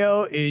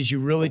scenario is you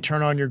really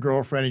turn on your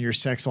girlfriend and your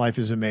sex life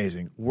is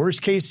amazing.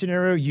 Worst case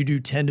scenario, you do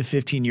 10 to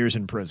 15 years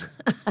in prison.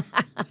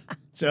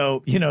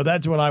 So,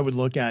 that's what I would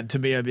look at. To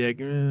me, I'd be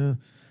like,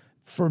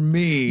 for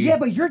me. Yeah,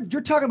 but you're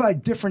talking about a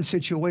different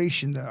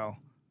situation, though.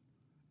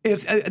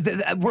 If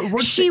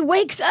she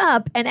wakes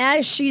up, and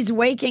as she's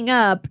waking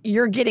up,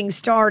 you're getting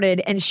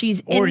started, and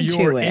she's or into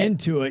you're it.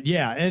 Into it,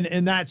 yeah.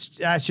 And that's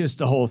just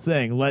the whole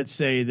thing. Let's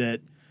say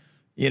that,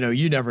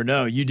 you never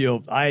know. You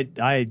deal.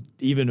 I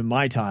even in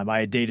my time,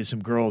 I had dated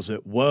some girls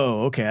that,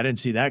 whoa, okay, I didn't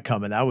see that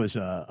coming. That was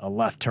a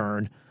left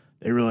turn.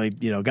 They really,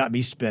 got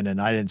me spinning.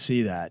 I didn't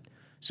see that.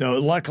 So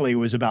luckily it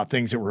was about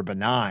things that were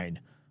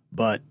benign.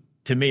 But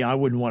to me, I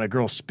wouldn't want a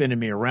girl spinning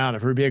me around.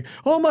 If her be like,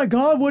 "Oh my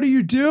God, what are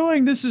you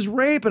doing? This is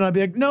rape." And I'd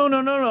be like, no.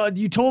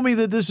 You told me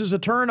that this is a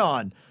turn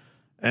on.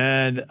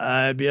 And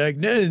I'd be like,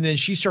 no. And then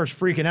she starts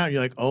freaking out. And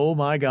you're like, oh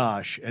my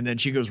gosh. And then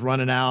she goes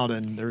running out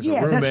and there's a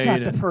roommate. Yeah, that's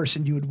not the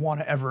person you would want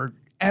to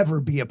ever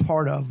be a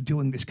part of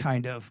doing this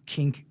kind of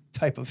kink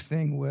type of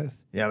thing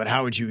with. Yeah, but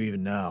how would you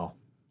even know?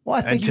 Well,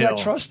 I think you got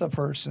to trust the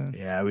person.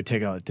 Yeah, it would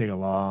take a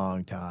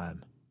long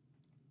time.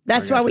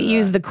 That's why we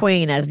use the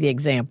Queen as the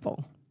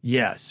example.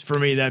 Yes. For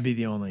me, that'd be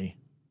the only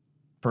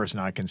person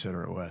I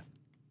consider it with.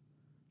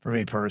 For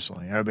me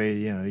personally.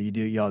 Everybody,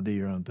 y'all do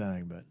your own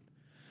thing. But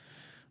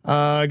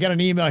I got an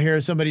email here.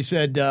 Somebody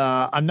said,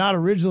 I'm not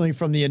originally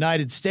from the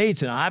United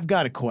States, and I've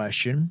got a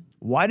question.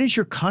 Why does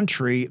your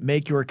country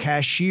make your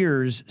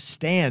cashiers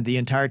stand the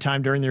entire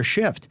time during their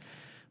shift?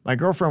 My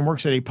girlfriend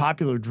works at a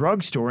popular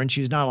drugstore, and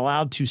she's not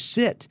allowed to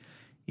sit.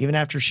 Even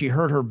after she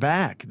hurt her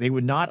back, they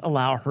would not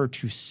allow her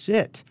to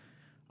sit.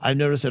 I've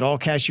noticed that all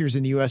cashiers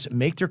in the U.S.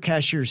 make their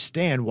cashiers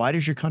stand. Why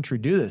does your country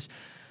do this?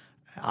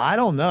 I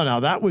don't know. Now,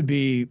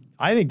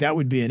 I think that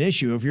would be an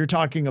issue. If you're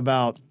talking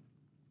about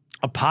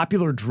a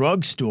popular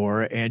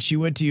drugstore and she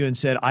went to you and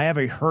said, "I have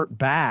a hurt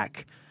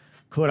back.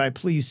 Could I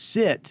please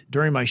sit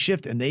during my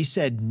shift?" And they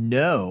said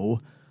no,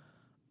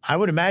 I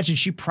would imagine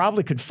she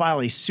probably could file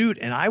a suit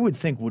and I would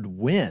think would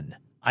win.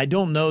 I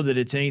don't know that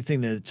it's anything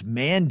that's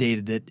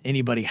mandated that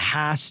anybody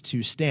has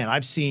to stand.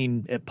 I've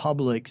seen at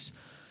Publix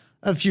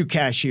a few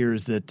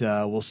cashiers that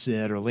will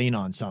sit or lean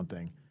on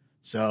something.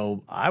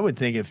 So I would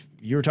think if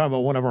you were talking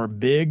about one of our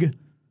big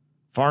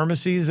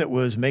pharmacies that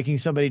was making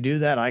somebody do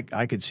that,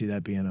 I could see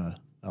that being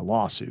a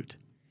lawsuit.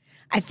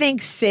 I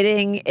think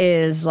sitting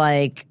is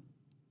like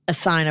a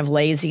sign of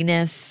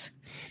laziness.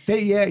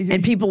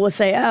 And people will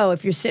say, "Oh,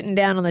 if you're sitting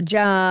down on the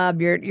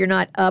job, you're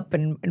not up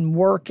and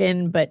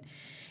working." But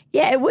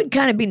yeah, it would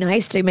kind of be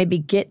nice to maybe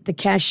get the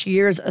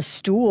cashiers a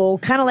stool,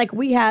 kind of like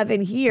we have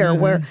in here,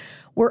 where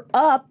we're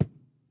up,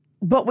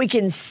 but we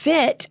can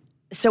sit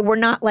so we're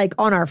not like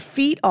on our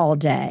feet all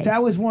day.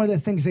 That was one of the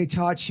things they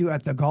taught you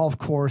at the golf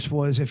course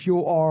was if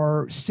you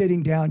are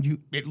sitting down,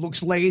 it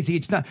looks lazy.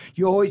 It's not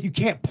you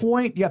can't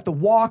point. You have to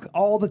walk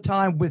all the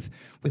time with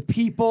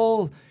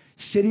people.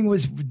 Sitting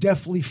was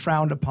definitely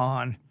frowned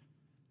upon.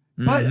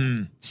 But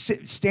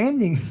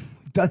standing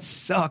does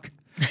suck.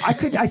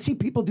 I see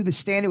people do the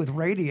standing with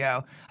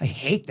radio. I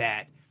hate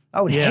that.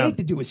 I would hate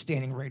to do a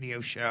standing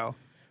radio show.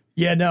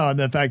 Yeah, no, and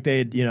the fact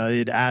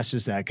they'd asked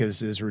us that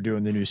because as we're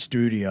doing the new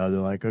studio, they're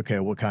like, okay,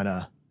 what kind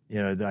of,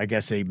 I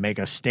guess they make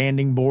a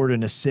standing board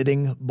and a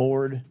sitting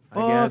board,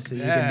 I guess,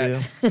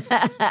 that you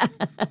can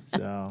do.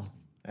 So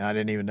I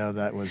didn't even know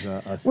that was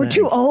a thing. We're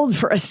too old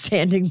for a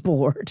standing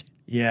board.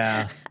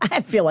 Yeah.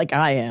 I feel like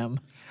I am.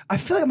 I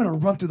feel like I'm going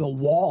to run through the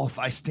wall if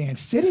I stand.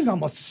 Sitting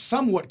almost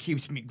somewhat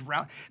keeps me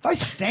grounded. If I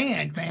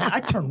stand, man, I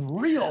turn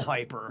real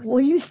hyper.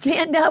 Well, you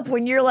stand up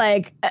when you're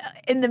like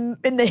in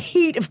the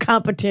heat of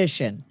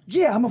competition.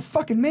 Yeah, I'm a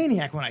fucking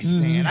maniac when I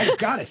stand. I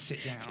got to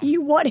sit down.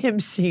 You want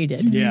him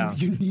seated.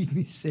 You need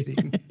me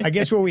sitting. I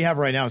guess what we have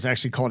right now is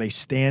actually called a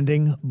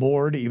standing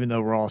board, even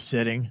though we're all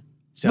sitting.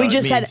 So we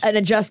just had an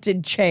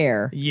adjusted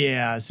chair.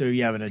 Yeah, so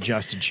you have an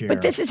adjusted chair.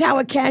 But this is how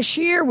a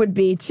cashier would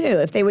be, too.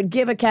 If they would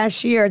give a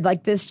cashier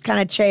like this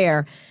kind of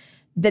chair,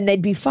 then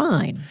they'd be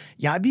fine.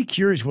 Yeah, I'd be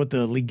curious what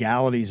the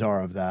legalities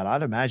are of that.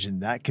 I'd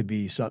imagine that could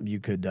be something you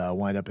could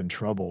wind up in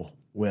trouble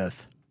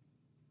with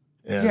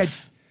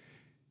if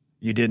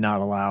you did not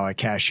allow a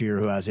cashier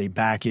who has a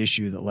back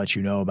issue that lets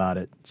you know about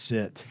it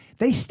sit.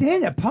 They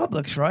stand at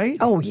Publix, right?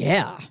 Oh,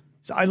 yeah.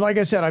 So like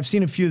I said, I've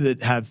seen a few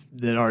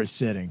that are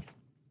sitting.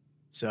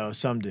 So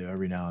some do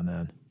every now and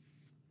then.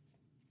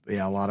 But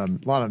yeah, a lot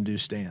of them do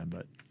stand.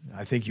 But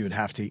I think you would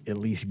have to at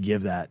least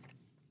give that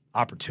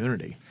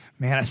opportunity.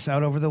 Man, I saw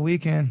it over the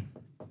weekend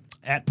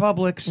at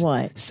Publix.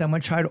 What?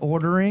 Someone tried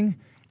ordering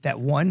that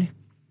one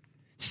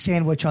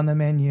sandwich on the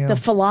menu. The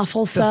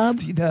falafel sub?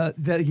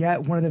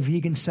 One of the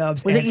vegan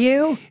subs. Was it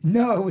you?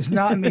 No, it was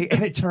not me.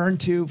 And it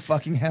turned to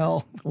fucking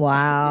hell.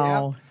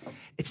 Wow. Yeah.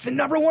 It's the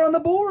number one on the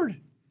board.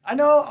 I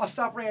know. I'll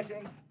stop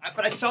ranting.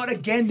 But I saw it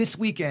again this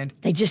weekend.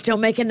 They just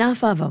don't make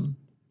enough of them.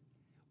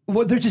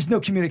 Well, there's just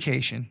no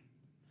communication.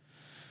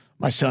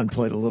 My son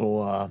played a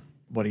little,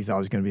 what he thought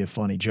was going to be a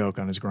funny joke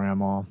on his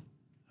grandma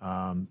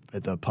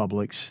at the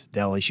Publix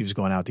deli. She was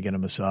going out to get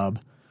him a sub.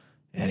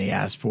 And he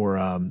asked for,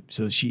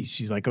 so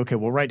she's like, okay,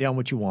 well, write down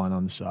what you want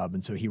on the sub.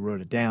 And so he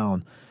wrote it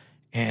down.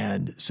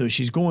 And so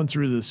she's going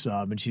through the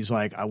sub and she's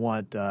like, I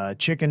want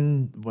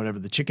chicken, whatever,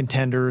 the chicken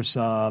tender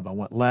sub. I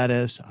want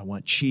lettuce. I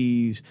want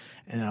cheese.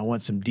 And then I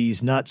want some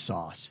D's nut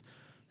sauce.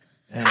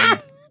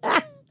 And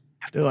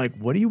they're like,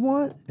 what do you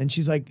want? And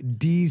she's like,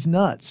 D's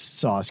nuts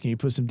sauce. Can you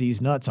put some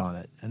D's nuts on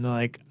it? And they're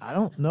like, I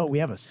don't know. We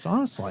have a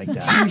sauce like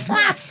that. D's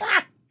nuts.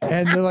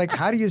 And they're like,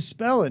 how do you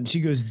spell it? And she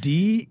goes,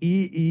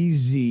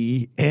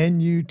 DEEZNUTZZZ.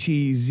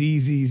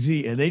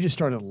 And they just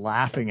started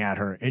laughing at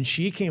her. And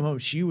she came home.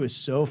 She was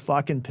so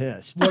fucking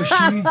pissed. Was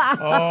she?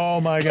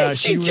 Oh, my gosh.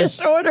 She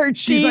just ordered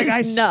cheese. She's like,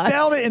 I nuts.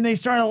 spelled it. And they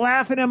started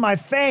laughing in my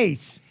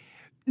face.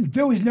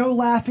 There was no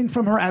laughing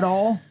from her at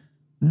all?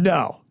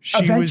 No.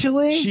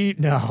 Eventually?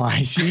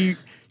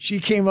 She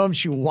came home,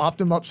 she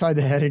whopped him upside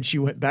the head, and she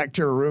went back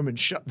to her room and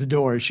shut the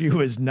door. She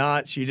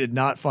did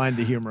not find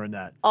the humor in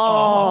that.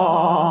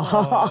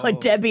 Oh.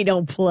 Debbie,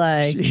 don't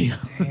play.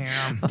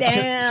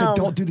 Damn. So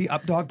don't do the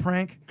up dog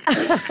prank?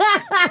 I'll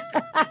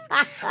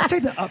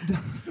take the up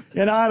dog.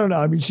 And I don't know.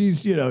 I mean, she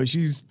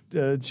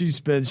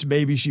spends,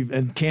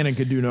 and Cannon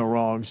could do no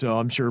wrong, so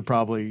I'm sure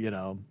probably,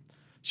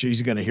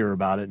 she's going to hear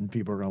about it and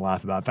people are going to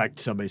laugh about it. In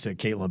fact, somebody said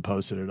Caitlin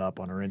posted it up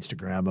on her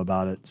Instagram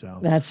about it. So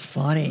that's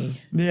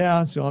funny.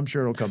 Yeah, so I'm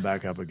sure it'll come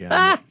back up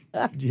again.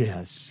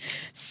 Yes.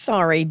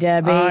 Sorry,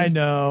 Debbie. I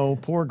know.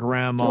 Poor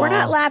grandma. We're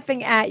not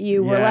laughing at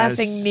you. We're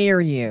laughing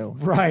near you.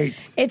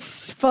 Right.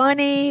 It's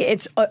funny.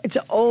 It's an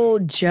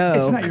old joke.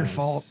 It's not your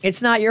fault.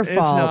 It's not your fault.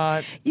 It's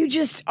not. You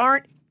just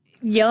aren't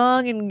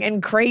young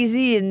and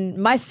crazy, and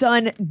my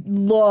son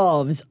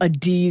loves a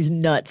D's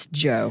nuts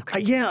joke.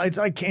 Yeah, it's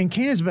like, and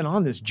Cannon's been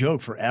on this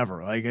joke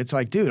forever. Like, it's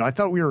like, dude, I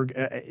thought we were,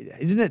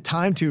 isn't it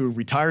time to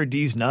retire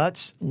D's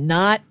nuts?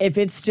 Not if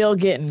it's still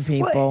getting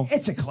people. Well,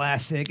 it's a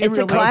classic. It's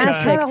a classic.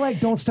 It's kind of like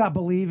Don't Stop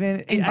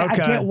Believing. I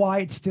get why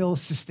it's still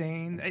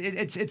sustained.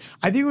 It's.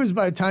 I think it was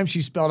by the time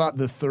she spelled out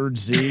the third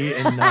Z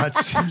in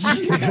nuts.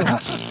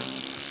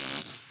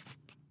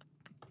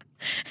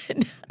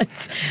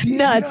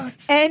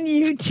 Nuts.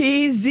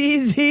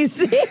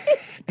 N-U-T-Z-Z-Z.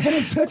 And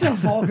it's such a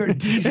vulgar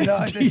D's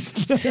nuts. He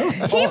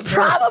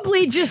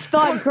probably just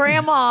thought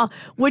grandma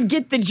would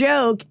get the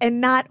joke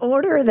and not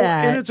order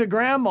that. And it's a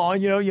grandma,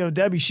 and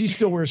Debbie, she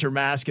still wears her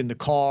mask in the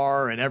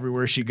car and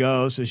everywhere she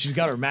goes. So she's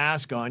got her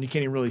mask on. You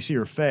can't even really see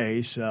her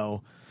face.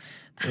 So,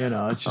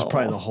 it's just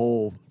probably the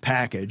whole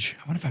package.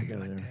 I wonder if I could get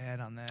my dad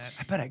on that.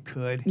 I bet I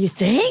could. You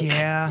think?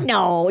 Yeah.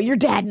 No, your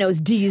dad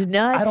knows D's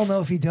nuts. I don't know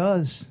if he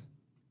does.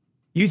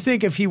 You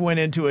think if he went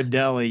into a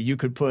deli, you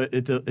could put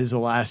as the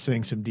last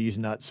thing some D's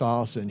nut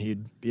sauce, and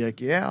he'd be like,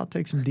 "Yeah, I'll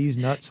take some D's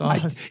nut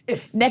sauce."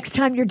 Next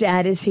time your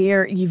dad is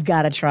here, you've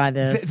got to try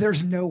this.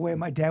 There's no way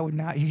my dad would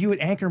not. He would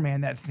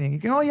anchorman that thing.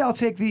 He'd go, "Oh yeah, I'll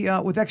take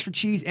the with extra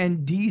cheese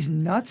and D's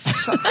nuts."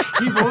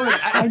 He would.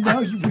 I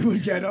know he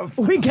would get up.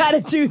 We got to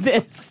do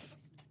this.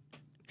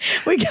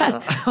 We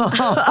got.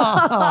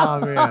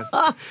 Oh man!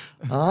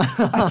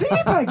 I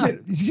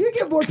think you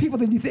get more people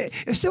than you think.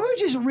 If someone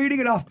was just reading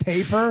it off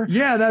paper,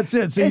 Yeah, that's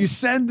it. So you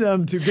send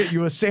them to get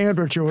you a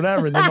sandwich or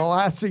whatever, and then the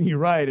last thing you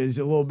write is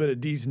a little bit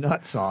of D's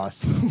nut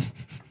sauce.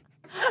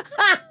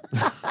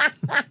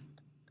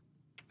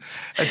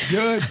 that's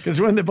good. Because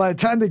by the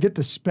time they get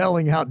to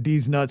spelling out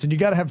D's nuts, and you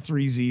got to have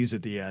 3 Z's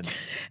at the end.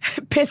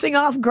 Pissing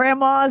off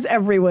grandmas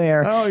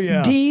everywhere. Oh,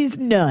 yeah. D's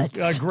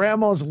nuts.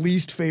 Grandma's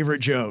least favorite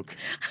joke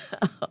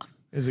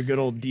is a good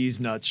old D's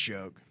nuts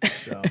joke.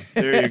 So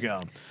there you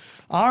go.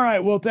 All right.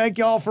 Well, thank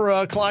y'all for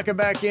clocking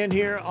back in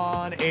here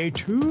on a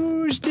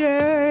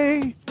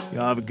Tuesday.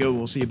 Y'all have a good one.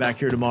 We'll see you back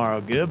here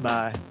tomorrow.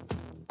 Goodbye.